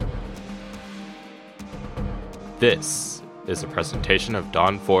This is a presentation of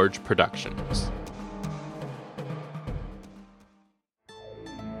Dawnforge Productions.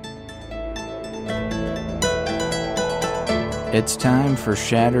 It's time for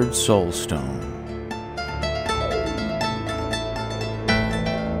Shattered Soulstone,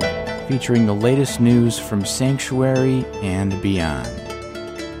 featuring the latest news from Sanctuary and beyond.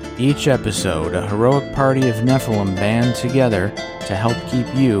 Each episode, a heroic party of Nephilim band together to help keep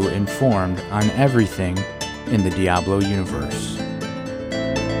you informed on everything in the Diablo universe.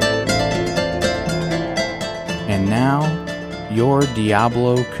 And now, your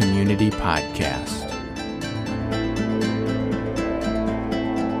Diablo Community Podcast.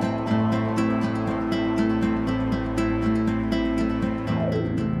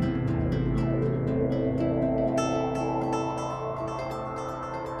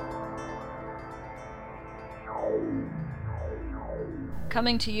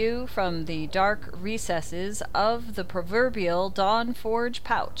 Coming to you from the dark recesses of the proverbial Dawnforge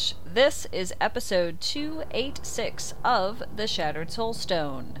pouch, this is episode 286 of The Shattered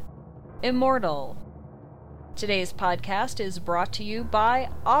Soulstone, Immortal. Today's podcast is brought to you by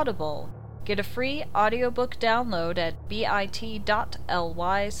Audible. Get a free audiobook download at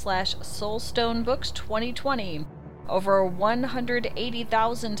bit.ly/soulstonebooks2020. Over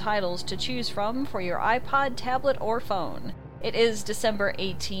 180,000 titles to choose from for your iPod, tablet, or phone. It is December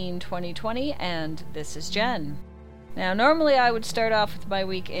 18, 2020, and this is Jen. Now, normally I would start off with my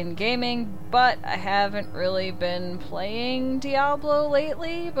week in gaming, but I haven't really been playing Diablo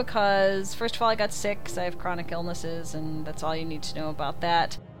lately because, first of all, I got sick because I have chronic illnesses, and that's all you need to know about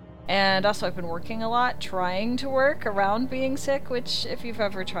that. And also, I've been working a lot, trying to work around being sick, which, if you've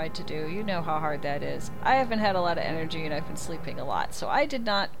ever tried to do, you know how hard that is. I haven't had a lot of energy, and I've been sleeping a lot, so I did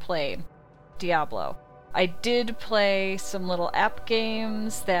not play Diablo. I did play some little app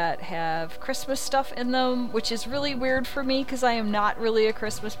games that have Christmas stuff in them, which is really weird for me because I am not really a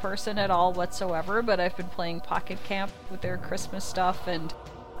Christmas person at all whatsoever, but I've been playing Pocket Camp with their Christmas stuff, and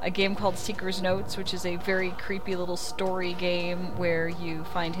a game called Seeker's Notes, which is a very creepy little story game where you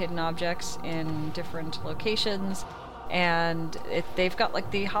find hidden objects in different locations, and they've got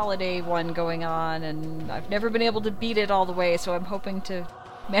like the holiday one going on, and I've never been able to beat it all the way, so I'm hoping to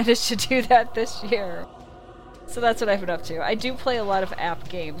manage to do that this year. So that's what I've been up to. I do play a lot of app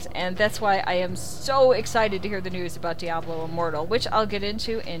games, and that's why I am so excited to hear the news about Diablo Immortal, which I'll get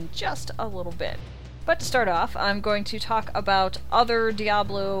into in just a little bit. But to start off, I'm going to talk about other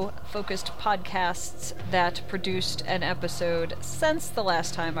Diablo-focused podcasts that produced an episode since the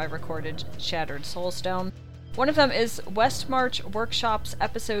last time I recorded Shattered Soulstone. One of them is Westmarch Workshop's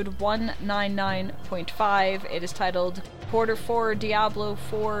episode 199.5. It is titled Quarter 4 Diablo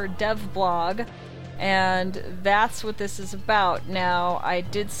 4 Dev Blog. And that's what this is about. Now, I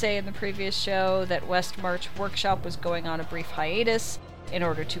did say in the previous show that Westmarch Workshop was going on a brief hiatus in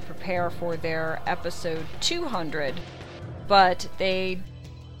order to prepare for their episode 200, but they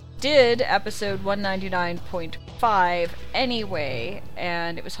did episode 199.5 anyway,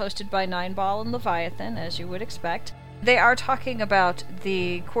 and it was hosted by Nineball and Leviathan, as you would expect. They are talking about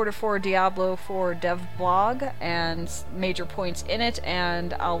the Quarter 4 Diablo 4 dev blog and major points in it,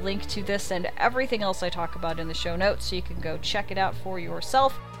 and I'll link to this and everything else I talk about in the show notes so you can go check it out for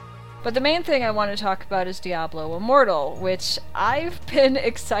yourself. But the main thing I want to talk about is Diablo Immortal, which I've been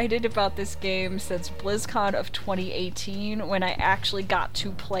excited about this game since BlizzCon of 2018, when I actually got to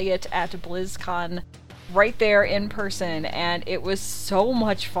play it at BlizzCon right there in person, and it was so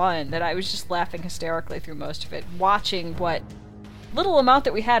much fun that I was just laughing hysterically through most of it, watching what little amount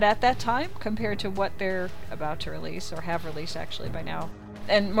that we had at that time compared to what they're about to release, or have released actually by now.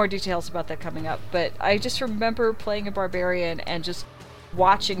 And more details about that coming up, but I just remember playing a barbarian and just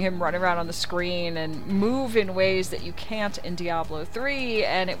watching him run around on the screen and move in ways that you can't in Diablo 3,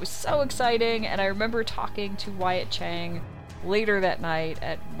 and it was so exciting. And I remember talking to Wyatt Chang later that night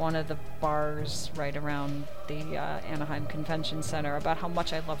at one of the bars right around the Anaheim Convention Center about how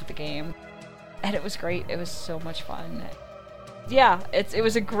much I loved the game. And it was great. It was so much fun. Yeah, it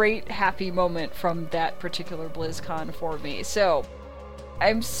was a great, happy moment from that particular BlizzCon for me. So,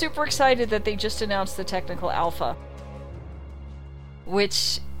 I'm super excited that they just announced the technical alpha,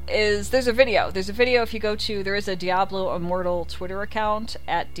 which is, there's a video if you go to, there is a Diablo Immortal Twitter account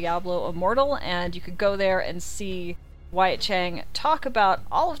at Diablo Immortal, and you could go there and see Wyatt Chang talk about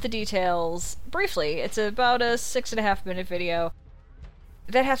all of the details briefly. It's about a 6.5 minute video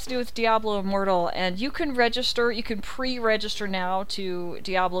that has to do with Diablo Immortal, and you can pre-register now to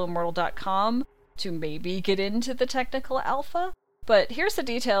DiabloImmortal.com to maybe get into the technical alpha. But here's the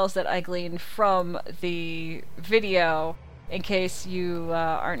details that I gleaned from the video. in case you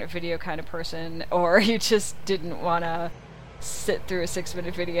aren't a video kind of person, or you just didn't want to sit through a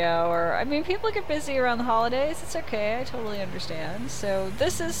 6-minute video, or, I mean, people get busy around the holidays. It's okay, I totally understand. So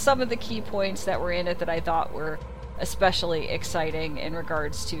this is some of the key points that were in it that I thought were especially exciting in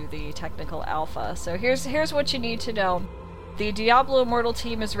regards to the technical alpha. So here's what you need to know. The Diablo Immortal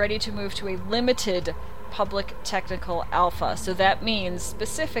team is ready to move to a limited public technical alpha. So that means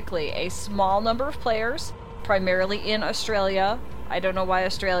specifically a small number of players, primarily in Australia. I don't know why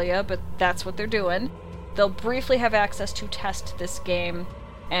Australia, but that's what they're doing. They'll briefly have access to test this game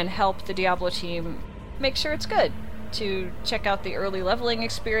and help the Diablo team make sure it's good, to check out the early leveling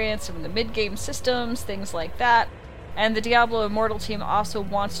experience, some of the mid-game systems, things like that. And the Diablo Immortal team also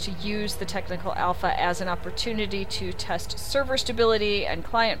wants to use the technical alpha as an opportunity to test server stability and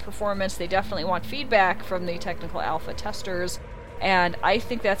client performance. They definitely want feedback from the technical alpha testers, and I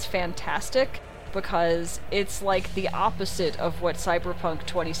think that's fantastic, because it's like the opposite of what Cyberpunk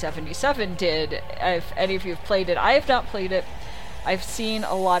 2077 did. If any of you have played it, I have not played it. I've seen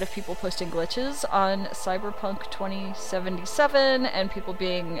a lot of people posting glitches on Cyberpunk 2077 and people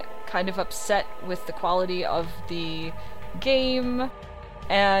being kind of upset with the quality of the game.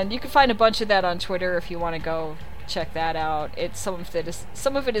 And you can find a bunch of that on Twitter if you want to go check that out. Some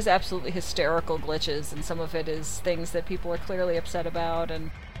of it is absolutely hysterical glitches, and some of it is things that people are clearly upset about,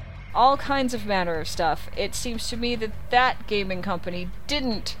 and all kinds of manner of stuff. It seems to me that that gaming company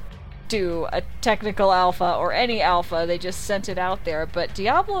didn't do a technical alpha or any alpha, they just sent it out there. But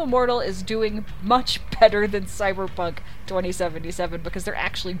Diablo Immortal is doing much better than Cyberpunk 2077, because they're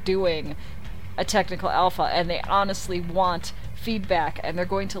actually doing a technical alpha, and they honestly want feedback, and they're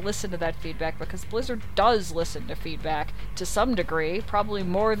going to listen to that feedback, because Blizzard does listen to feedback to some degree, probably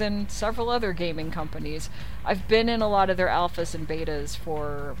more than several other gaming companies. I've been in a lot of their alphas and betas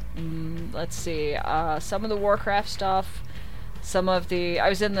for, some of the Warcraft stuff, I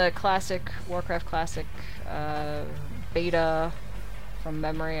was in the Warcraft Classic beta from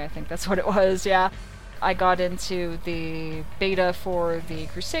memory, I think that's what it was, yeah. I got into the beta for the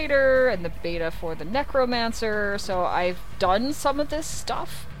Crusader and the beta for the Necromancer, so I've done some of this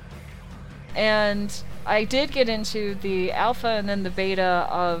stuff. And I did get into the alpha and then the beta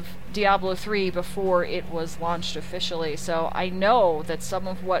of Diablo 3 before it was launched officially, so I know that some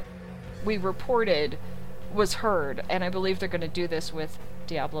of what we reported was heard, and I believe they're going to do this with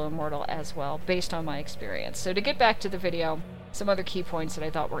Diablo Immortal as well, based on my experience. So to get back to the video, some other key points that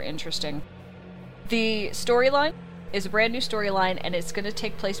I thought were interesting. The storyline is a brand new storyline, and it's going to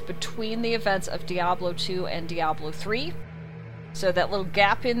take place between the events of Diablo 2 and Diablo 3. So that little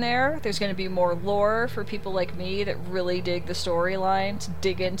gap in there's going to be more lore for people like me that really dig the storyline to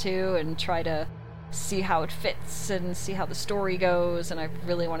dig into and try to see how it fits and see how the story goes, and I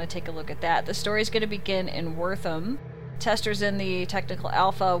really want to take a look at that. The story is going to begin in Wortham. Testers in the technical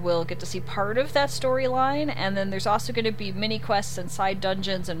alpha will get to see part of that storyline, and then there's also going to be mini quests and side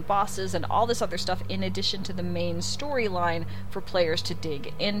dungeons and bosses and all this other stuff in addition to the main storyline for players to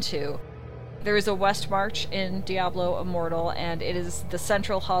dig into. There is a West March in Diablo Immortal, and it is the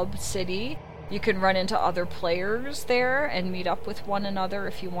central hub city. You can run into other players there and meet up with one another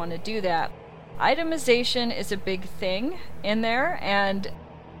if you want to do that. Itemization is a big thing in there, and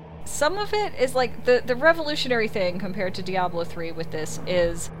some of it is like the revolutionary thing compared to Diablo 3 with this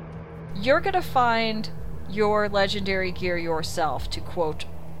is you're going to find your legendary gear yourself, to quote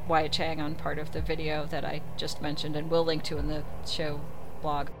Wyatt Chang on part of the video that I just mentioned and will link to in the show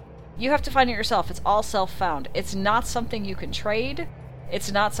blog. You have to find it yourself. It's all self-found. It's not something you can trade.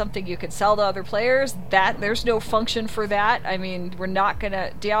 It's not something you can sell to other players. There's no function for that. I mean,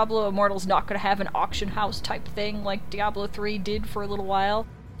 Diablo Immortal's not gonna have an auction house type thing like Diablo 3 did for a little while.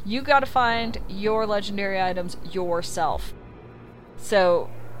 You gotta find your legendary items yourself. So,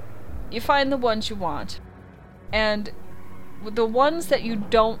 you find the ones you want. And the ones that you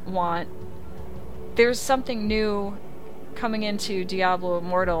don't want, there's something new coming into Diablo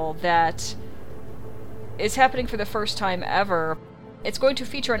Immortal that is happening for the first time ever. It's going to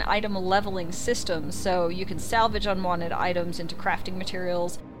feature an item leveling system, so you can salvage unwanted items into crafting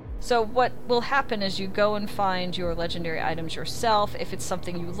materials. So what will happen is you go and find your legendary items yourself. If it's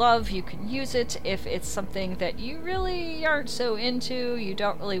something you love, you can use it. If it's something that you really aren't so into, you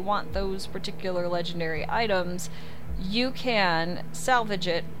don't really want those particular legendary items, you can salvage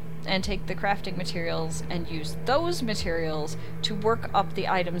it and take the crafting materials and use those materials to work up the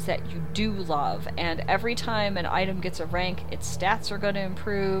items that you do love. And every time an item gets a rank, its stats are going to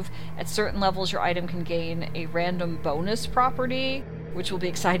improve. At certain levels, your item can gain a random bonus property, which will be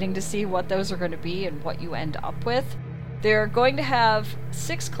exciting to see what those are going to be and what you end up with. They're going to have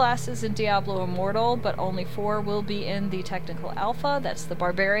 6 classes in Diablo Immortal, but only 4 will be in the technical alpha. That's the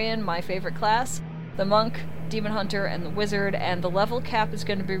Barbarian, my favorite class, the Monk, Demon Hunter, and the Wizard, and the level cap is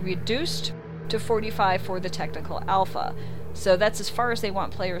going to be reduced to 45 for the technical alpha. So that's as far as they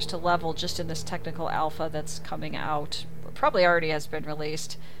want players to level just in this technical alpha that's coming out. Probably already has been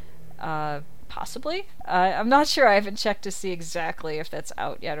released. Possibly. I'm not sure. I haven't checked to see exactly if that's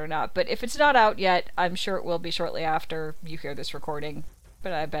out yet or not. But if it's not out yet, I'm sure it will be shortly after you hear this recording.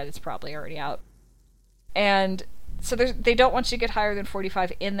 But I bet it's probably already out. And so they don't want you to get higher than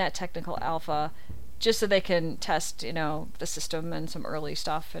 45 in that technical alpha, just so they can test, the system and some early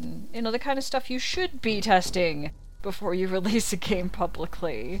stuff and, the kind of stuff you should be testing before you release a game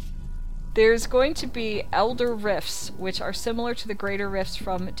publicly. There's going to be Elder Rifts, which are similar to the Greater Rifts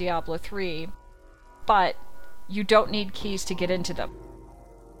from Diablo 3, but you don't need keys to get into them.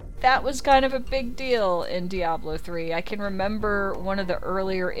 That was kind of a big deal in Diablo 3. I can remember one of the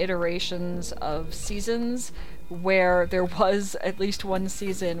earlier iterations of seasons where there was at least one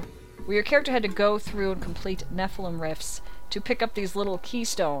season where your character had to go through and complete Nephilim Rifts to pick up these little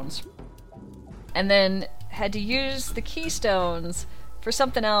keystones, and then had to use the keystones for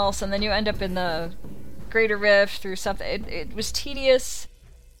something else, and then you end up in the Greater Rift through something. It was tedious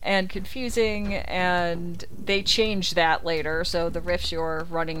and confusing, and they changed that later, so the rifts you're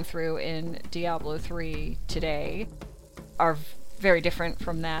running through in Diablo 3 today are very different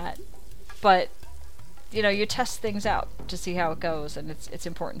from that. But, you test things out to see how it goes, and it's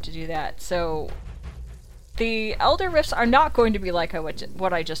important to do that. So the Elder Rifts are not going to be like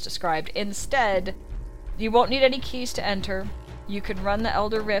what I just described. Instead, you won't need any keys to enter. You can run the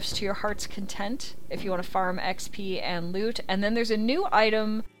Elder Rifts to your heart's content if you want to farm XP and loot. And then there's a new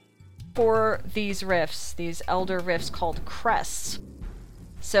item for these rifts, these Elder Rifts, called crests.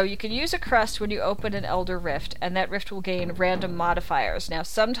 So you can use a crest when you open an Elder Rift, and that rift will gain random modifiers. Now,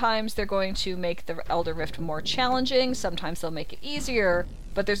 sometimes they're going to make the Elder Rift more challenging, sometimes they'll make it easier,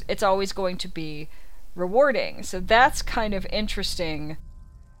 but it's always going to be rewarding. So that's kind of interesting,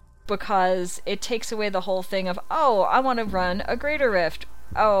 because it takes away the whole thing of, oh, I want to run a Greater Rift.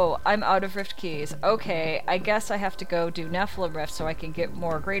 Oh, I'm out of Rift keys. Okay, I guess I have to go do Nephilim Rift so I can get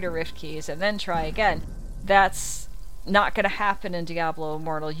more Greater Rift keys and then try again. That's not going to happen in Diablo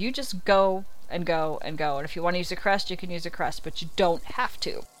Immortal. You just go and go and go. And if you want to use a crest, you can use a crest, but you don't have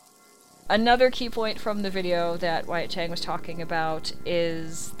to. Another key point from the video that Wyatt Chang was talking about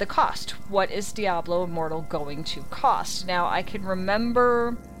is the cost. What is Diablo Immortal going to cost? Now, I can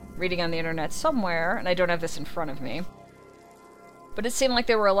remember reading on the internet somewhere, and I don't have this in front of me, but it seemed like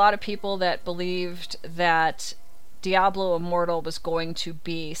there were a lot of people that believed that Diablo Immortal was going to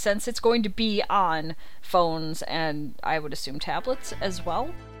be, since it's going to be on phones and I would assume tablets as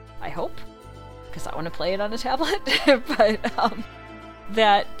well, I hope, because I want to play it on a tablet, but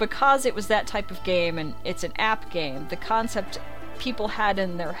that because it was that type of game and it's an app game, the concept people had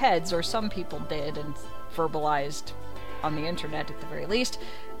in their heads, or some people did and verbalized on the internet at the very least,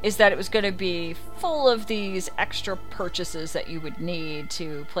 is that it was going to be full of these extra purchases that you would need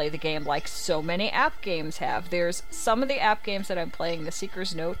to play the game, like so many app games have. There's some of the app games that I'm playing, the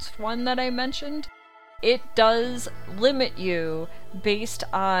Seeker's Notes one that I mentioned, it does limit you based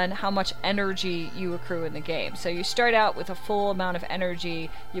on how much energy you accrue in the game. So you start out with a full amount of energy,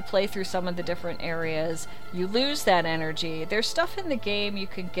 you play through some of the different areas, you lose that energy. There's stuff in the game you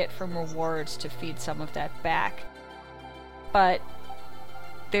can get from rewards to feed some of that back. But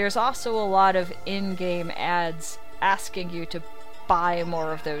there's also a lot of in-game ads asking you to buy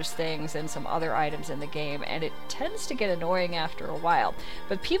more of those things and some other items in the game, and it tends to get annoying after a while.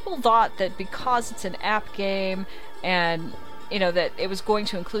 But people thought that because it's an app game and, that it was going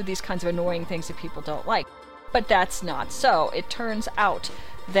to include these kinds of annoying things that people don't like. But that's not so. It turns out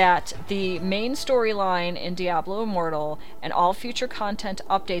that the main storyline in Diablo Immortal and all future content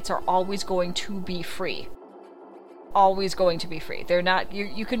updates are always going to be free. Always going to be free. They're not.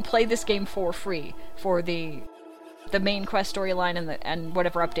 You can play this game for free for the main quest storyline and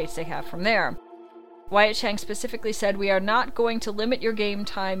whatever updates they have from there. Wyatt Chang specifically said, "We are not going to limit your game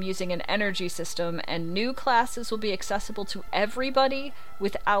time using an energy system, and new classes will be accessible to everybody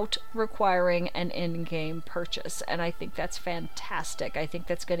without requiring an in-game purchase." And I think that's fantastic. I think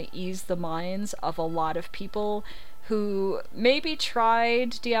that's going to ease the minds of a lot of people who maybe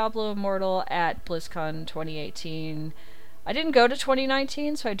tried Diablo Immortal at BlizzCon 2018. I didn't go to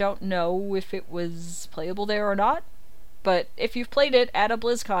 2019, so I don't know if it was playable there or not. But if you've played it at a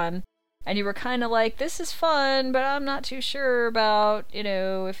BlizzCon, and you were kind of like, this is fun, but I'm not too sure about,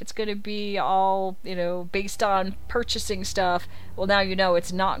 if it's going to be all, based on purchasing stuff, well, now you know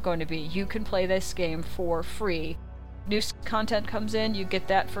it's not going to be. You can play this game for free new content comes in, you get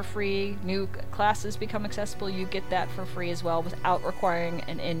that for free. New classes become accessible, you get that for free as well without requiring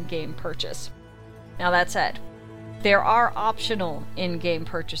an in-game purchase. Now that said, there are optional in-game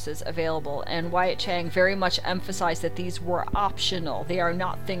purchases available, and Wyatt Chang very much emphasized that these were optional. They are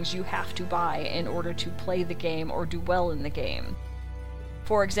not things you have to buy in order to play the game or do well in the game.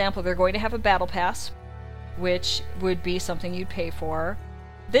 For example, they're going to have a battle pass, which would be something you'd pay for.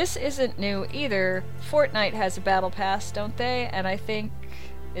 This isn't new either. Fortnite has a battle pass, don't they? And I think,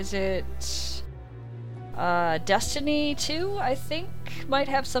 is it Destiny 2, I think, might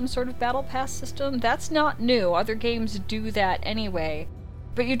have some sort of battle pass system. That's not new. Other games do that anyway.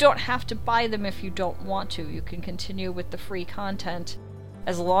 But you don't have to buy them if you don't want to. You can continue with the free content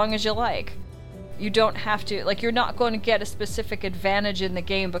as long as you like. You don't have to, like, you're not going to get a specific advantage in the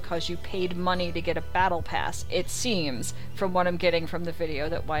game because you paid money to get a battle pass, it seems, from what I'm getting from the video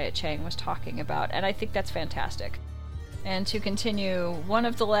that Wyatt Chang was talking about, and I think that's fantastic. And to continue, one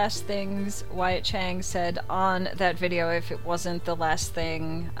of the last things Wyatt Chang said on that video, if it wasn't the last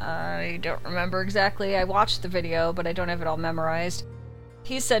thing, I don't remember exactly, I watched the video, but I don't have it all memorized.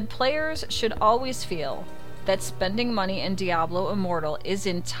 He said players should always feel that spending money in Diablo Immortal is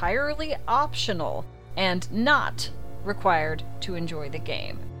entirely optional and not required to enjoy the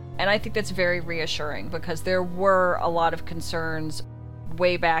game. And I think that's very reassuring, because there were a lot of concerns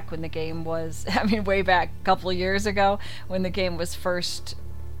way back when the game was, way back a couple of years ago, when the game was first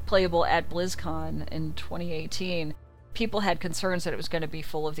playable at BlizzCon in 2018. People had concerns that it was going to be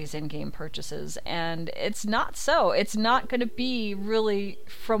full of these in-game purchases, and it's not so. It's not going to be really,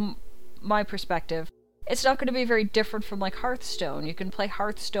 from my perspective, it's not going to be very different from like Hearthstone. You can play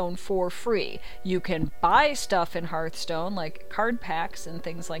Hearthstone for free. You can buy stuff in Hearthstone, like card packs and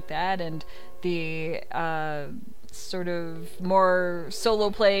things like that, and the sort of more solo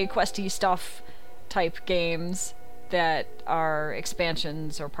play, questy stuff type games that are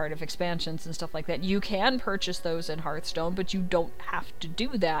expansions or part of expansions and stuff like that. You can purchase those in Hearthstone, but you don't have to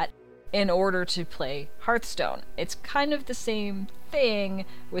do that in order to play Hearthstone. It's kind of the same thing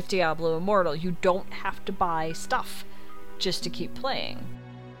with Diablo Immortal. You don't have to buy stuff just to keep playing.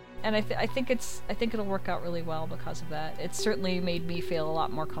 And I think it'll work out really well because of that. It certainly made me feel a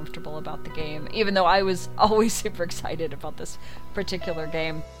lot more comfortable about the game, even though I was always super excited about this particular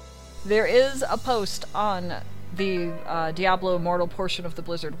game. There is a post on the Diablo Immortal portion of the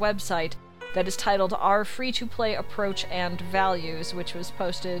Blizzard website that is titled Our Free-to-Play Approach and Values, which was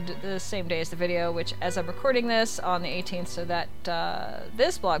posted the same day as the video, which, as I'm recording this, on the 18th, so that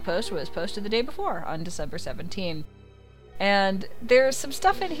this blog post was posted the day before, on December 17. And there's some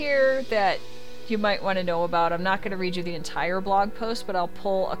stuff in here that you might want to know about. I'm not going to read you the entire blog post, but I'll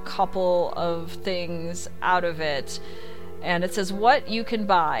pull a couple of things out of it. And it says what you can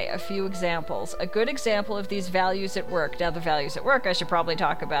buy, a few examples. A good example of these values at work. Now, the values at work I should probably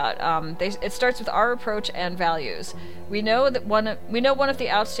talk about. It starts with our approach and values. We know one of the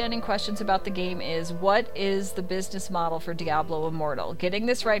outstanding questions about the game is, what is the business model for Diablo Immortal? Getting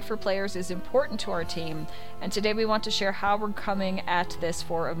this right for players is important to our team, and today we want to share how we're coming at this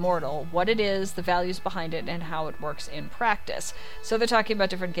for Immortal, what it is, the values behind it, and how it works in practice. So they're talking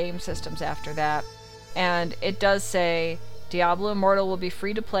about different game systems after that. And it does say Diablo Immortal will be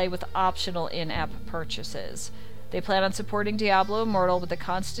free to play with optional in-app purchases. They plan on supporting Diablo Immortal with a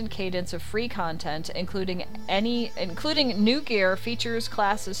constant cadence of free content, including new gear, features,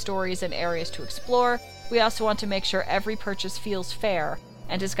 classes, stories, and areas to explore. We also want to make sure every purchase feels fair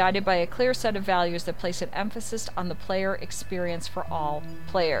and is guided by a clear set of values that place an emphasis on the player experience for all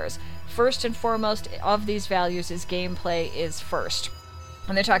players. First and foremost of these values is gameplay is first.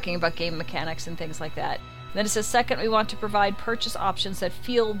 And they're talking about game mechanics and things like that. Then it says, second, we want to provide purchase options that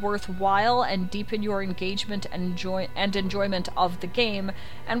feel worthwhile and deepen your engagement and enjoyment of the game,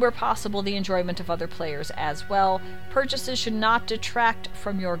 and where possible, the enjoyment of other players as well. Purchases should not detract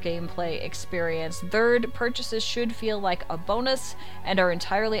from your gameplay experience. Third, purchases should feel like a bonus and are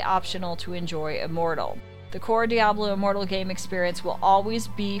entirely optional to enjoy Immortal. The core Diablo Immortal game experience will always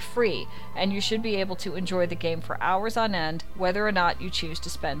be free, and you should be able to enjoy the game for hours on end, whether or not you choose to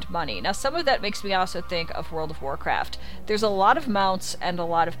spend money. Now, some of that makes me also think of World of Warcraft. There's a lot of mounts and a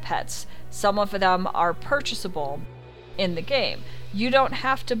lot of pets. Some of them are purchasable in the game. You don't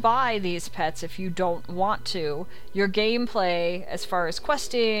have to buy these pets if you don't want to. Your gameplay, as far as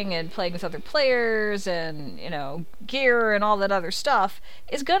questing and playing with other players and, gear and all that other stuff,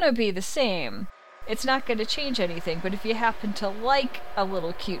 is gonna be the same. It's not going to change anything, but if you happen to like a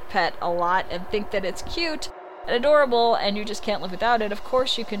little cute pet a lot and think that it's cute and adorable and you just can't live without it, of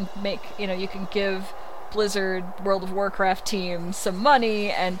course you can you can give Blizzard World of Warcraft team some money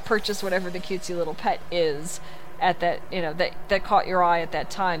and purchase whatever the cutesy little pet is. at that, that caught your eye at that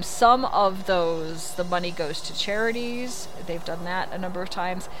time. Some of those, the money goes to charities. They've done that a number of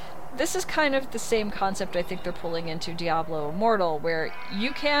times. This is kind of the same concept I think they're pulling into Diablo Immortal, where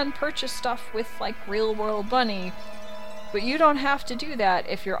you can purchase stuff with, like, real-world money, but you don't have to do that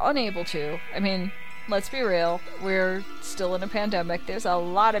if you're unable to. I mean, let's be real, we're still in a pandemic. There's a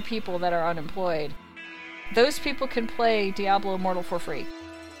lot of people that are unemployed. Those people can play Diablo Immortal for free,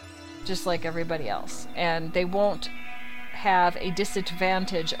 just like everybody else, and they won't have a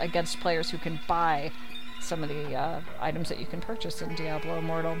disadvantage against players who can buy some of the items that you can purchase in Diablo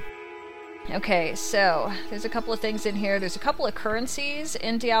Immortal. Okay, so there's a couple of things in here. There's a couple of currencies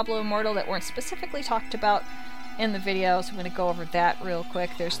in Diablo Immortal that weren't specifically talked about in the video, so I'm going to go over that real quick.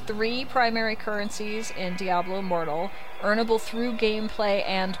 There's 3 primary currencies in Diablo Immortal, earnable through gameplay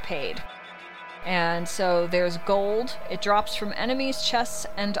and paid. And so there's gold. It drops from enemies' chests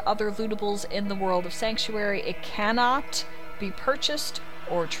and other lootables in the world of Sanctuary. It cannot be purchased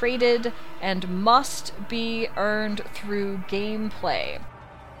or traded and must be earned through gameplay.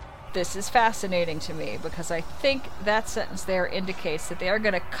 This is fascinating to me because I think that sentence there indicates that they are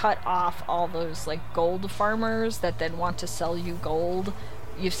going to cut off all those, like, gold farmers that then want to sell you gold.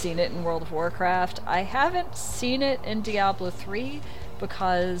 You've seen it in World of Warcraft. I haven't seen it in Diablo 3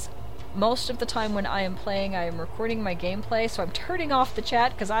 because most of the time when I am playing, I am recording my gameplay, so I'm turning off the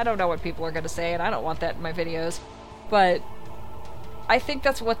chat because I don't know what people are going to say, and I don't want that in my videos. But I think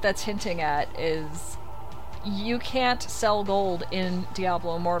that's what that's hinting at, is you can't sell gold in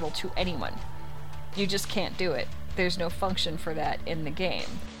Diablo Immortal to anyone. You just can't do it. There's no function for that in the game.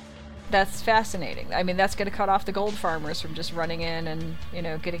 That's fascinating. I mean, that's going to cut off the gold farmers from just running in and,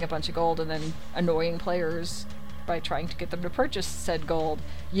 getting a bunch of gold and then annoying players by trying to get them to purchase said gold.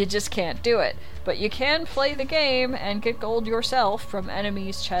 You just can't do it. But you can play the game and get gold yourself from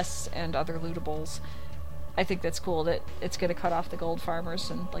enemies, chests, and other lootables. I think that's cool that it's going to cut off the gold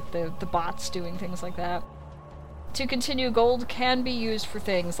farmers and, like, the bots doing things like that. To continue, gold can be used for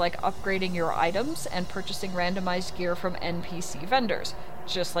things like upgrading your items and purchasing randomized gear from NPC vendors,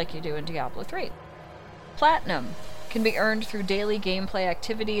 just like you do in Diablo 3. Platinum can be earned through daily gameplay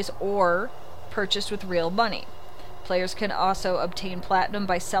activities or purchased with real money. Players can also obtain platinum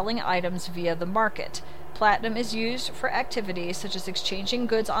by selling items via the market. Platinum is used for activities such as exchanging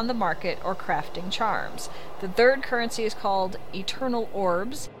goods on the market or crafting charms. The third currency is called Eternal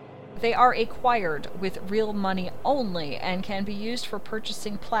Orbs. They are acquired with real money only and can be used for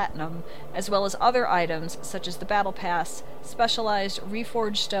purchasing platinum, as well as other items such as the Battle Pass, specialized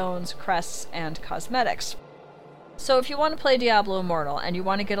reforged stones, crests, and cosmetics. So if you want to play Diablo Immortal and you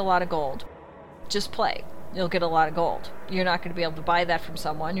want to get a lot of gold, just play. You'll get a lot of gold. You're not going to be able to buy that from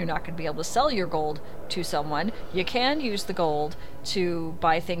someone. You're not going to be able to sell your gold to someone. You can use the gold to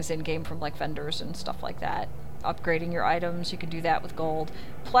buy things in-game from, like, vendors and stuff like that. Upgrading your items, you can do that with gold.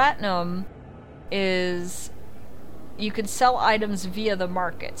 Platinum is... you can sell items via the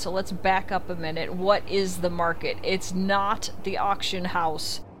market. So let's back up a minute. What is the market? It's not the auction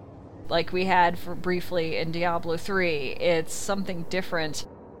house like we had for briefly in Diablo 3. It's something different.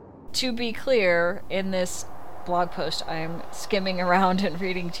 To be clear, in this blog post I'm skimming around and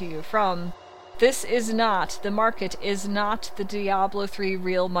reading to you from, the market is not the Diablo 3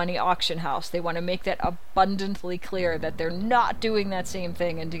 real money auction house. They want to make that abundantly clear that they're not doing that same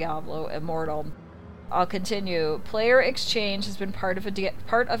thing in Diablo Immortal. I'll continue. Player exchange has been part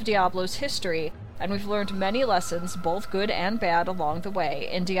of Diablo's history, and we've learned many lessons, both good and bad, along the way.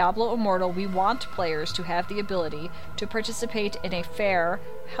 In Diablo Immortal, we want players to have the ability to participate in a fair,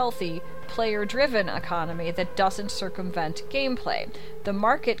 healthy, player-driven economy that doesn't circumvent gameplay. The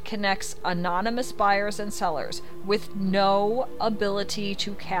market connects anonymous buyers and sellers with no ability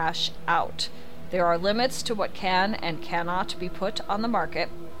to cash out. There are limits to what can and cannot be put on the market.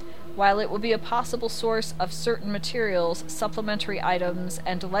 While it will be a possible source of certain materials, supplementary items,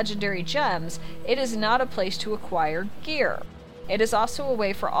 and legendary gems, it is not a place to acquire gear. It is also a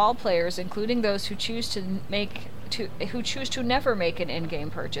way for all players, including those who choose to never make an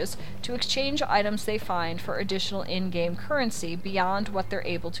in-game purchase, to exchange items they find for additional in-game currency beyond what they're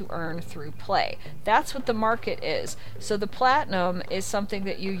able to earn through play. That's what the market is. So the platinum is something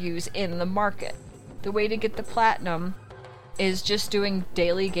that you use in the market. The way to get the platinum is just doing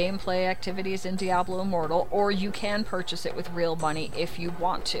daily gameplay activities in Diablo Immortal, or you can purchase it with real money if you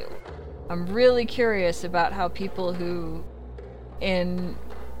want to. I'm really curious about how people who in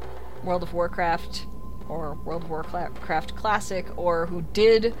World of Warcraft or World of Warcraft Classic, or who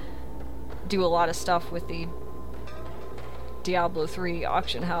did do a lot of stuff with the Diablo 3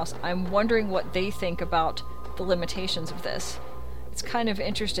 auction house, I'm wondering what they think about the limitations of this. it's kind of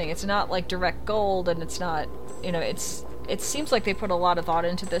interesting. It's not like direct gold, and it's not, you know, it seems like they put a lot of thought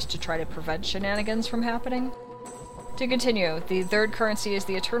into this to try to prevent shenanigans from happening. To continue, the third currency is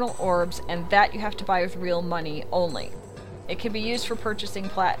the Eternal Orbs, and that you have to buy with real money only. It can be used for purchasing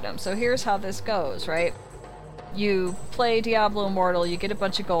platinum. So here's how this goes, right? You play Diablo Immortal, you get a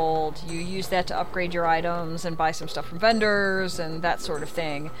bunch of gold, you use that to upgrade your items and buy some stuff from vendors and that sort of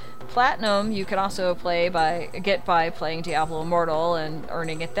thing. Platinum you can also get by playing Diablo Immortal and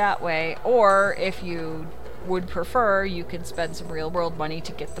earning it that way, or if you would prefer, you can spend some real world money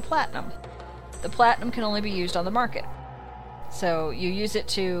to get the platinum. The platinum can only be used on the market. So you use it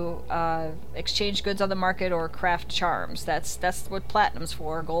to exchange goods on the market or craft charms. That's what platinum's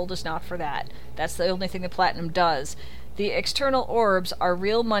for. Gold is not for that. That's the only thing that platinum does. The external orbs are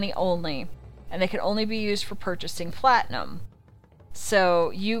real money only, and they can only be used for purchasing platinum. So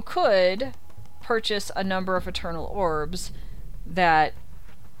you could purchase a number of eternal orbs that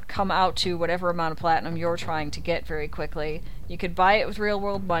come out to whatever amount of platinum you're trying to get very quickly. You could buy it with real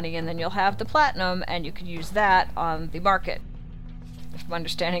world money, and then you'll have the platinum, and you could use that on the market, if I'm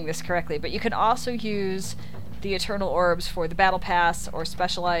understanding this correctly. But you can also use the Eternal Orbs for the Battle Pass or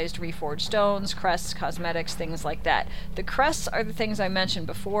specialized reforged stones, crests, cosmetics, things like that. The crests are the things I mentioned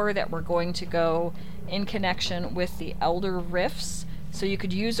before that were going to go in connection with the Elder Rifts. So you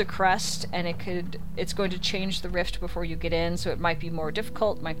could use a crest, and it's going to change the rift before you get in, so it might be more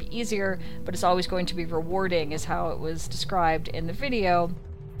difficult, might be easier, but it's always going to be rewarding, is how it was described in the video.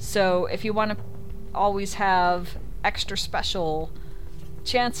 So if you want to always have extra special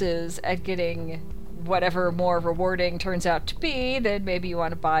chances at getting whatever more rewarding turns out to be, then maybe you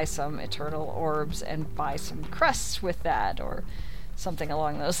want to buy some Eternal Orbs and buy some crests with that, or something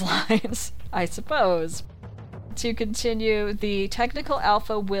along those lines, I suppose. To continue, the Technical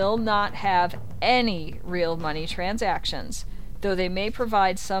Alpha will not have any real money transactions, though they may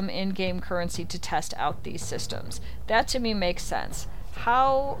provide some in-game currency to test out these systems. That to me makes sense.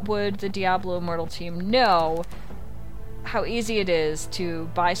 How would the Diablo Immortal team know how easy it is to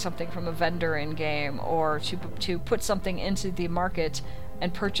buy something from a vendor in-game, or to put something into the market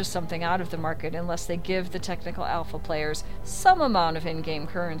and purchase something out of the market, unless they give the Technical Alpha players some amount of in-game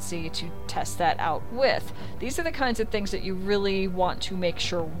currency to test that out with? These are the kinds of things that you really want to make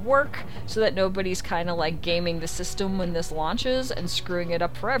sure work, so that nobody's kind of like gaming the system when this launches and screwing it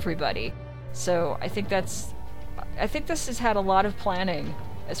up for everybody. So I think this has had a lot of planning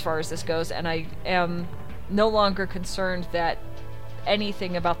as far as this goes, and I am no longer concerned that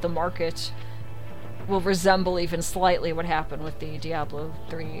anything about the market will resemble even slightly what happened with the Diablo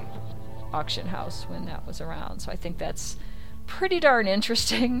 3 auction house when that was around. So I think that's pretty darn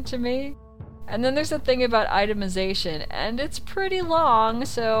interesting to me. And then there's a thing about itemization, and it's pretty long,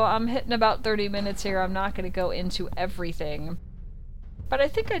 so I'm hitting about 30 minutes here. I'm not going to go into everything. But I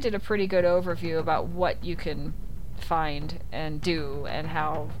think I did a pretty good overview about what you can find and do, and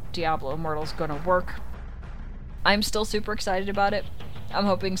how Diablo Immortal's going to work. I'm still super excited about it. I'm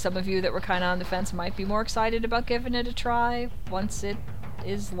hoping some of you that were kind of on the fence might be more excited about giving it a try once it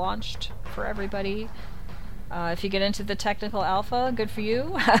is launched for everybody. If you get into the Technical Alpha, good for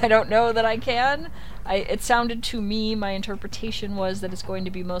you. I don't know that I can. It sounded to me, my interpretation was that it's going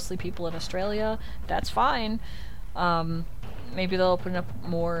to be mostly people in Australia. That's fine. Maybe they'll open up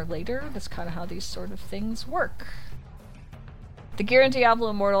more later. That's kind of how these sort of things work. The gear in Diablo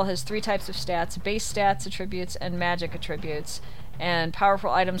Immortal has 3 types of stats: base stats, attributes, and magic attributes. And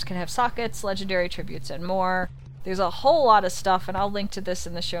powerful items can have sockets, legendary attributes, and more. There's a whole lot of stuff, and I'll link to this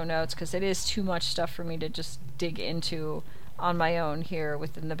in the show notes, because it is too much stuff for me to just dig into on my own here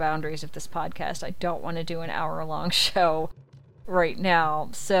within the boundaries of this podcast. I don't want to do an hour-long show right now.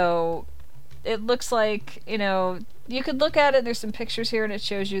 So it looks like, you could look at it, there's some pictures here, and it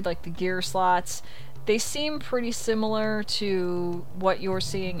shows you like the gear slots. They seem pretty similar to what you're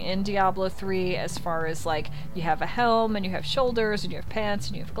seeing in Diablo 3, as far as like you have a helm and you have shoulders and you have pants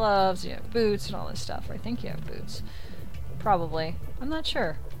and you have gloves and you have boots and all this stuff. I think you have boots. Probably. I'm not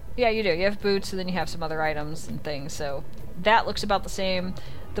sure. Yeah, you do. You have boots, and then you have some other items and things, so that looks about the same.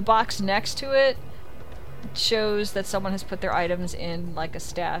 The box next to it shows that someone has put their items in like a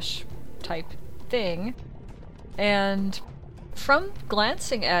stash type thing. And from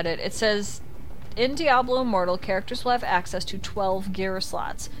glancing at it, it says, in Diablo Immortal, characters will have access to 12 gear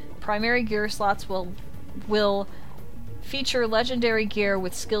slots. Primary gear slots will feature legendary gear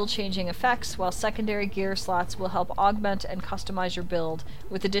with skill-changing effects, while secondary gear slots will help augment and customize your build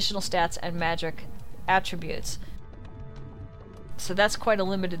with additional stats and magic attributes. So that's quite a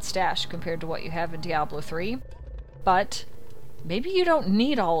limited stash compared to what you have in Diablo 3. But maybe you don't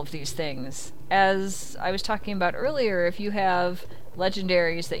need all of these things. As I was talking about earlier, if you have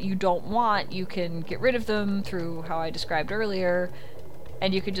legendaries that you don't want, you can get rid of them through how I described earlier,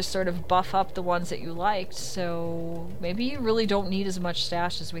 and you can just sort of buff up the ones that you liked, so maybe you really don't need as much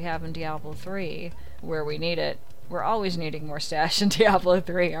stash as we have in Diablo 3, where we need it. We're always needing more stash in Diablo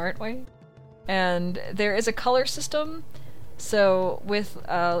 3, aren't we? And there is a color system, so with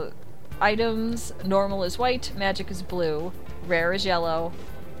items, normal is white, magic is blue, rare is yellow,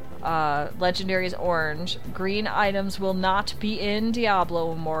 legendary is orange. Green items will not be in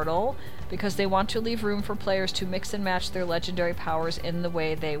Diablo Immortal because they want to leave room for players to mix and match their legendary powers in the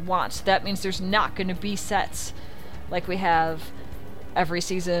way they want. So that means there's not going to be sets like we have every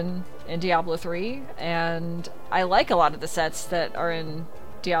season in Diablo 3, and I like a lot of the sets that are in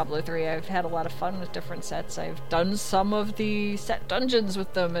Diablo 3. I've had a lot of fun with different sets. I've done some of the set dungeons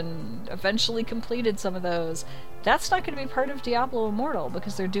with them and eventually completed some of those. That's not going to be part of Diablo Immortal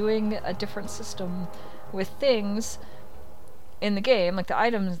because they're doing a different system with things in the game, like the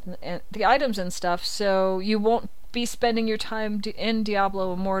items and stuff, so you won't be spending your time in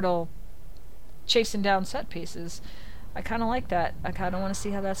Diablo Immortal chasing down set pieces. I kind of like that. I kind of want to see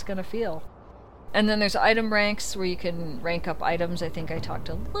how that's going to feel. And then there's item ranks where you can rank up items. I think I talked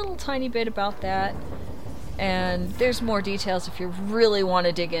a little tiny bit about that. And there's more details if you really want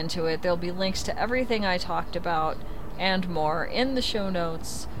to dig into it. There'll be links to everything I talked about and more in the show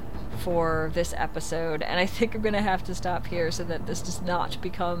notes for this episode. And I think I'm going to have to stop here so that this does not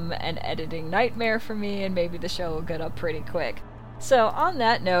become an editing nightmare for me, and maybe the show will get up pretty quick. So on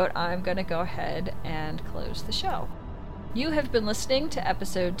that note, I'm going to go ahead and close the show. You have been listening to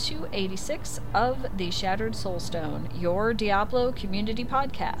episode 286 of The Shattered Soulstone, your Diablo community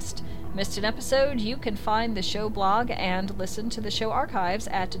podcast. Missed an episode? You can find the show blog and listen to the show archives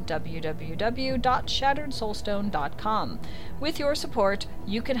at www.shatteredsoulstone.com. With your support,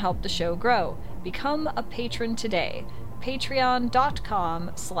 you can help the show grow. Become a patron today.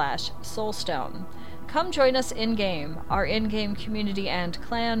 Patreon.com/Soulstone. Come join us in-game. Our in-game community and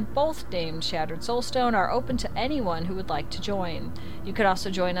clan, both named Shattered Soulstone, are open to anyone who would like to join. You could also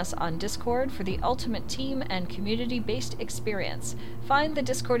join us on Discord for the ultimate team and community-based experience. Find the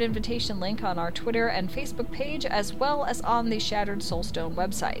Discord invitation link on our Twitter and Facebook page, as well as on the Shattered Soulstone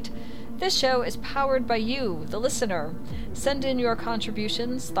website. This show is powered by you, the listener. Send in your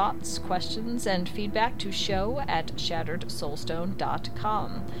contributions, thoughts, questions, and feedback to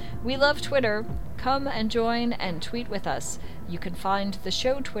show@shatteredsoulstone.com. We love Twitter. Come and join and tweet with us. You can find the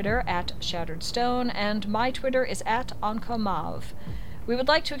show Twitter @ShatteredStone, and my Twitter is @OncoMav. We would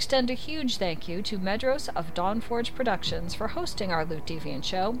like to extend a huge thank you to Medros of Dawnforge Productions for hosting our Loot Deviant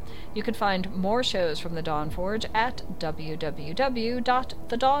show. You can find more shows from the Dawnforge at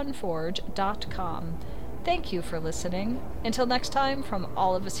www.thedawnforge.com. Thank you for listening. Until next time, from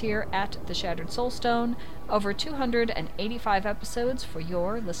all of us here at The Shattered Soulstone, over 285 episodes for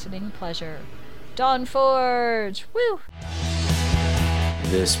your listening pleasure. Dawnforge! Woo!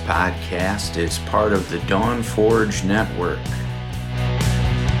 This podcast is part of the Dawnforge Network.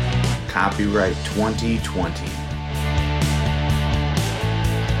 Copyright 2020.